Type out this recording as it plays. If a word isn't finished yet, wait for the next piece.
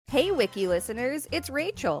Hey, Wiki listeners, it's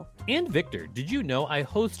Rachel. And Victor, did you know I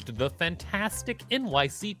host the fantastic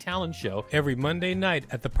NYC Talent Show every Monday night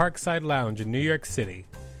at the Parkside Lounge in New York City?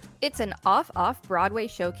 It's an off-Broadway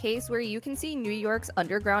showcase where you can see New York's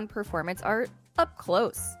underground performance art up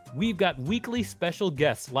close. We've got weekly special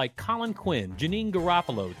guests like Colin Quinn, Janine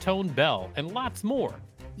Garofalo, Tone Bell, and lots more.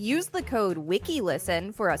 Use the code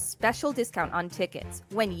WIKILISTEN for a special discount on tickets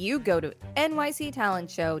when you go to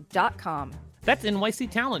nyctalentshow.com. That's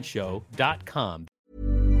nyctalentshow.com.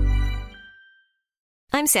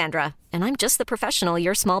 I'm Sandra, and I'm just the professional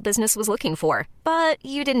your small business was looking for. But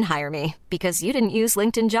you didn't hire me because you didn't use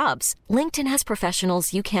LinkedIn Jobs. LinkedIn has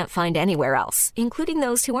professionals you can't find anywhere else, including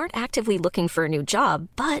those who aren't actively looking for a new job,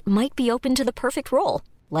 but might be open to the perfect role,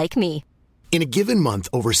 like me. In a given month,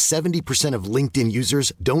 over 70% of LinkedIn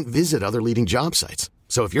users don't visit other leading job sites.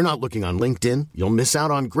 So if you're not looking on LinkedIn, you'll miss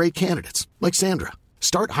out on great candidates like Sandra.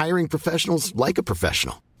 Start hiring professionals like a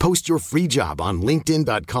professional. Post your free job on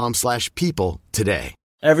linkedin.com/people today.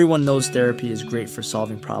 Everyone knows therapy is great for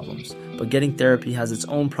solving problems, but getting therapy has its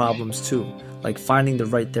own problems too, like finding the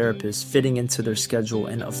right therapist, fitting into their schedule,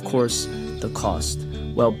 and of course, the cost.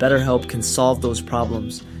 Well, BetterHelp can solve those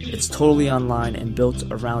problems. It's totally online and built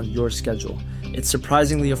around your schedule. It's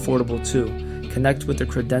surprisingly affordable too. Connect with a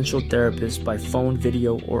credentialed therapist by phone,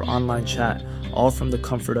 video, or online chat, all from the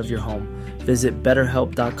comfort of your home. Visit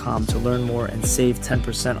BetterHelp.com to learn more and save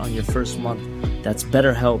 10% on your first month. That's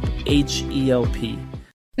BetterHelp, H-E-L-P.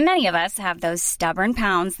 Many of us have those stubborn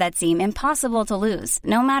pounds that seem impossible to lose,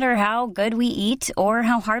 no matter how good we eat or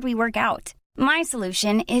how hard we work out. My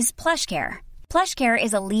solution is PlushCare. PlushCare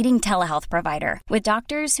is a leading telehealth provider with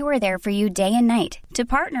doctors who are there for you day and night to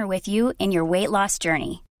partner with you in your weight loss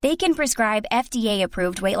journey. They can prescribe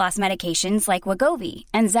FDA-approved weight loss medications like Wegovy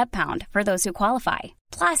and Zepbound for those who qualify.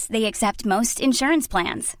 Plus, they accept most insurance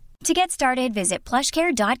plans. To get started, visit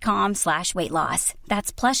plushcare.com/weightloss.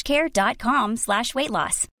 That's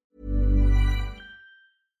plushcare.com/weightloss.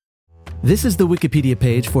 This is the Wikipedia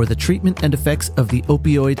page for the treatment and effects of the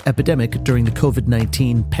opioid epidemic during the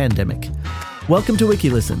COVID-19 pandemic. Welcome to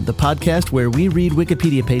WikiListen, the podcast where we read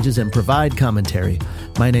Wikipedia pages and provide commentary.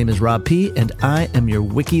 My name is Rob P., and I am your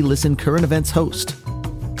WikiListen current events host.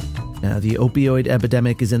 Now, the opioid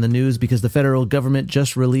epidemic is in the news because the federal government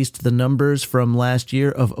just released the numbers from last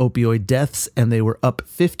year of opioid deaths, and they were up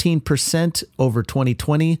 15% over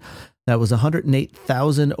 2020. That was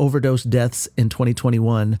 108,000 overdose deaths in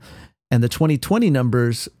 2021. And the 2020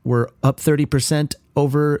 numbers were up 30%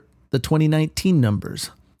 over the 2019 numbers.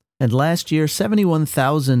 And last year,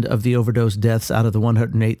 71,000 of the overdose deaths out of the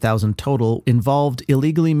 108,000 total involved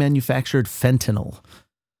illegally manufactured fentanyl.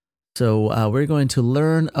 So we're going to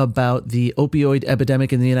learn about the opioid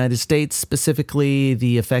epidemic in the United States, specifically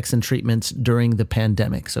the effects and treatments during the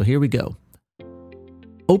pandemic. So here we go.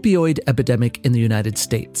 Opioid epidemic in the United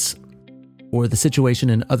States. For the situation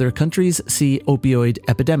in other countries, see opioid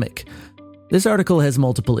epidemic. This article has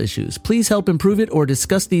multiple issues. Please help improve it or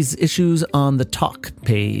discuss these issues on the talk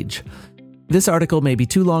page. This article may be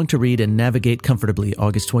too long to read and navigate comfortably,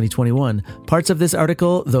 August 2021. Parts of this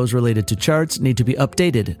article, those related to charts, need to be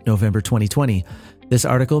updated, November 2020. This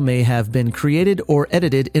article may have been created or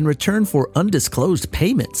edited in return for undisclosed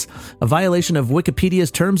payments, a violation of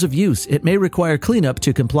Wikipedia's terms of use. It may require cleanup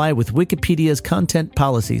to comply with Wikipedia's content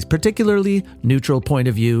policies, particularly neutral point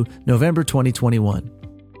of view, November 2021.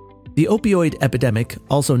 The opioid epidemic,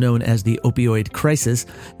 also known as the opioid crisis,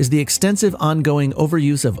 is the extensive ongoing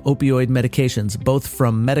overuse of opioid medications, both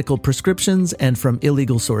from medical prescriptions and from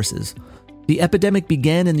illegal sources. The epidemic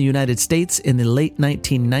began in the United States in the late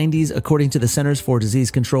 1990s, according to the Centers for Disease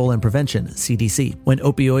Control and Prevention, CDC, when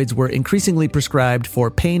opioids were increasingly prescribed for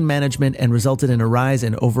pain management and resulted in a rise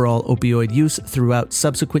in overall opioid use throughout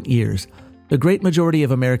subsequent years. The great majority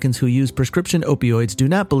of Americans who use prescription opioids do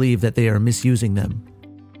not believe that they are misusing them.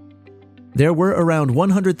 There were around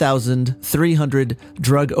 100,300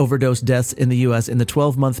 drug overdose deaths in the U.S. in the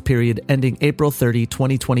 12-month period ending April 30,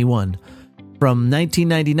 2021. From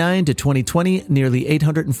 1999 to 2020, nearly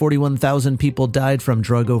 841,000 people died from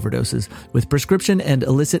drug overdoses, with prescription and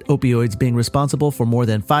illicit opioids being responsible for more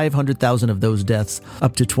than 500,000 of those deaths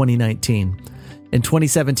up to 2019. In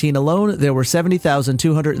 2017 alone, there were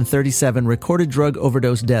 70,237 recorded drug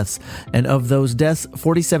overdose deaths, and of those deaths,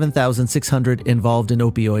 47,600 involved in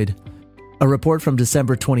opioid. A report from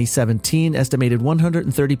December 2017 estimated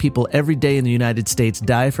 130 people every day in the United States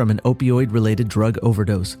die from an opioid-related drug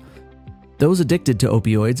overdose. Those addicted to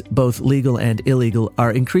opioids, both legal and illegal, are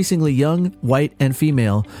increasingly young, white, and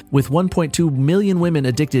female, with 1.2 million women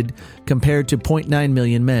addicted compared to 0.9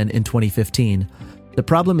 million men in 2015. The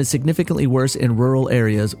problem is significantly worse in rural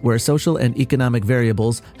areas where social and economic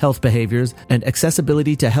variables, health behaviors, and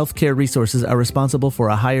accessibility to healthcare resources are responsible for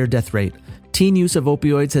a higher death rate. Teen use of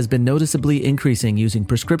opioids has been noticeably increasing, using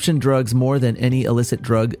prescription drugs more than any illicit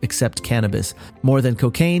drug except cannabis, more than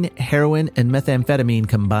cocaine, heroin, and methamphetamine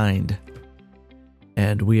combined.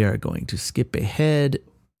 And we are going to skip ahead.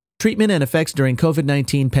 Treatment and effects during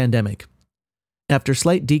COVID-19 pandemic. After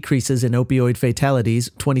slight decreases in opioid fatalities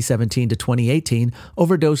 2017 to 2018,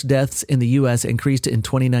 overdose deaths in the U.S. increased in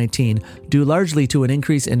 2019, due largely to an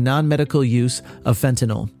increase in non-medical use of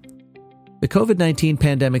fentanyl. The COVID-19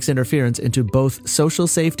 pandemic's interference into both social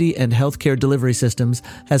safety and healthcare delivery systems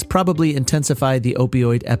has probably intensified the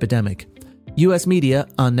opioid epidemic. U.S. media,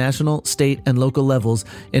 on national, state, and local levels,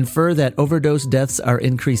 infer that overdose deaths are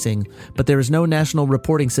increasing, but there is no national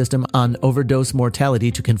reporting system on overdose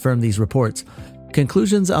mortality to confirm these reports.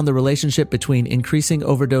 Conclusions on the relationship between increasing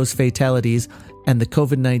overdose fatalities and the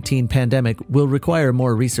COVID-19 pandemic will require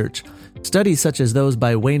more research. Studies such as those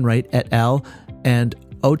by Wainwright et al. And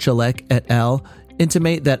Ochalek et al.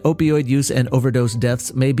 Intimate that opioid use and overdose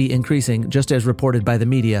deaths may be increasing, just as reported by the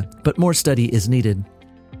media, but more study is needed.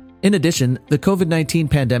 In addition, the COVID-19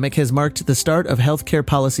 pandemic has marked the start of healthcare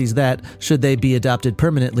policies that, should they be adopted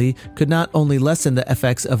permanently, could not only lessen the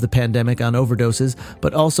effects of the pandemic on overdoses,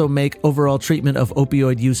 but also make overall treatment of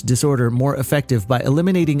opioid use disorder more effective by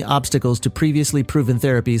eliminating obstacles to previously proven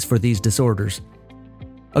therapies for these disorders.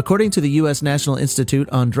 According to the U.S. National Institute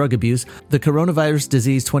on Drug Abuse, the coronavirus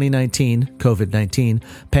disease 2019, COVID-19,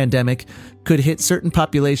 pandemic could hit certain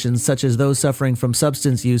populations such as those suffering from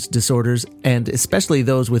substance use disorders and especially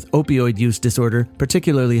those with opioid use disorder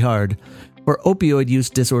particularly hard. For opioid use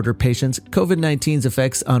disorder patients, COVID-19's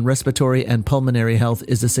effects on respiratory and pulmonary health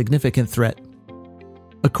is a significant threat.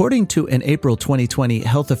 According to an April 2020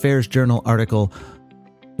 Health Affairs Journal article,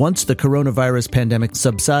 once the coronavirus pandemic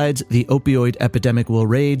subsides, the opioid epidemic will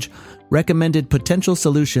rage. Recommended potential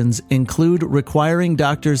solutions include requiring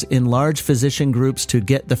doctors in large physician groups to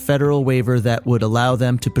get the federal waiver that would allow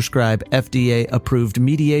them to prescribe FDA-approved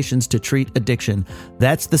medications to treat addiction.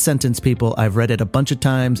 That's the sentence, people. I've read it a bunch of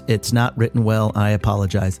times. It's not written well. I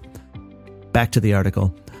apologize. Back to the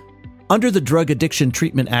article. Under the Drug Addiction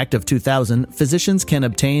Treatment Act of 2000, physicians can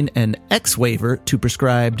obtain an X waiver to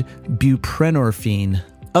prescribe buprenorphine.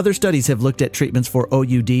 Other studies have looked at treatments for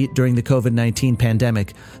OUD during the COVID-19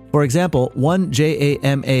 pandemic. For example, one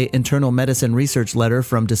JAMA Internal Medicine research letter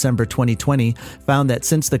from December 2020 found that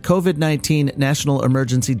since the COVID-19 National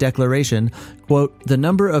Emergency Declaration, quote, the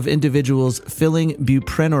number of individuals filling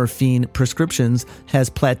buprenorphine prescriptions has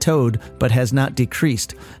plateaued but has not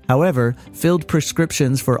decreased. However, filled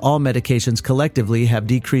prescriptions for all medications collectively have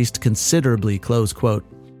decreased considerably, close quote.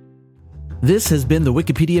 This has been the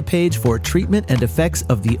Wikipedia page for treatment and effects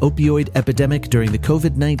of the opioid epidemic during the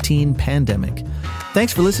COVID-19 pandemic.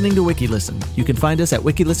 Thanks for listening to WikiListen. You can find us at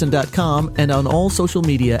wikilisten.com and on all social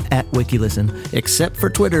media at WikiListen, except for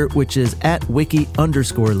Twitter, which is at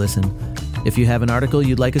 @wiki_listen. If you have an article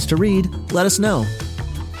you'd like us to read, let us know.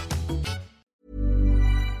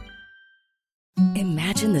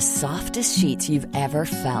 Imagine the softest sheets you've ever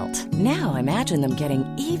felt. Now imagine them getting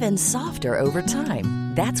even softer over time.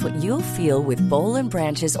 That's what you'll feel with Boll &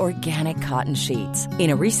 Branch's organic cotton sheets. In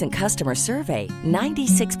a recent customer survey,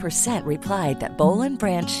 96% replied that Boll &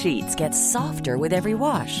 Branch sheets get softer with every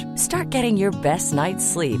wash. Start getting your best night's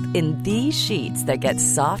sleep in these sheets that get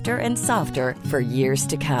softer and softer for years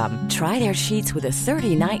to come. Try their sheets with a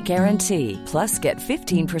 30-night guarantee. Plus, get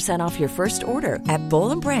 15% off your first order at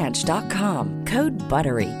bollandbranch.com. Code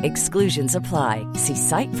BUTTERY. Exclusions apply. See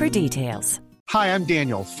site for details. Hi, I'm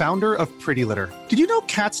Daniel, founder of Pretty Litter. Did you know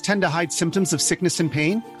cats tend to hide symptoms of sickness and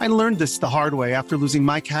pain? I learned this the hard way after losing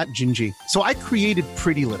my cat, Gingy. So I created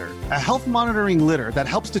Pretty Litter, a health monitoring litter that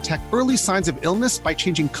helps detect early signs of illness by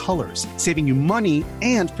changing colors, saving you money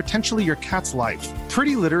and potentially your cat's life.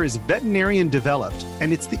 Pretty Litter is veterinarian developed,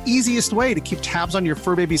 and it's the easiest way to keep tabs on your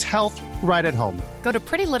fur baby's health right at home. Go to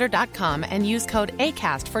prettylitter.com and use code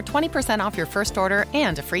ACAST for 20% off your first order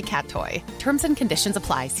and a free cat toy. Terms and conditions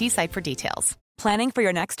apply. See site for details. Planning for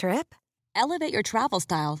your next trip? Elevate your travel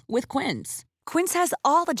style with Quince. Quince has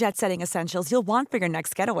all the jet-setting essentials you'll want for your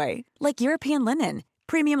next getaway, like European linen,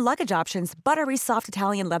 premium luggage options, buttery soft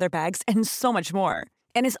Italian leather bags, and so much more.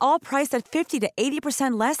 And is all priced at 50 to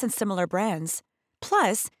 80% less than similar brands.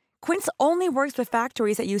 Plus, Quince only works with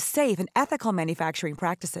factories that use safe and ethical manufacturing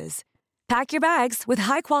practices. Pack your bags with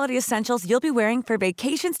high-quality essentials you'll be wearing for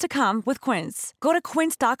vacations to come with Quince. Go to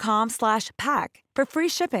quince.com/pack for free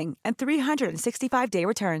shipping and 365-day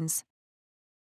returns.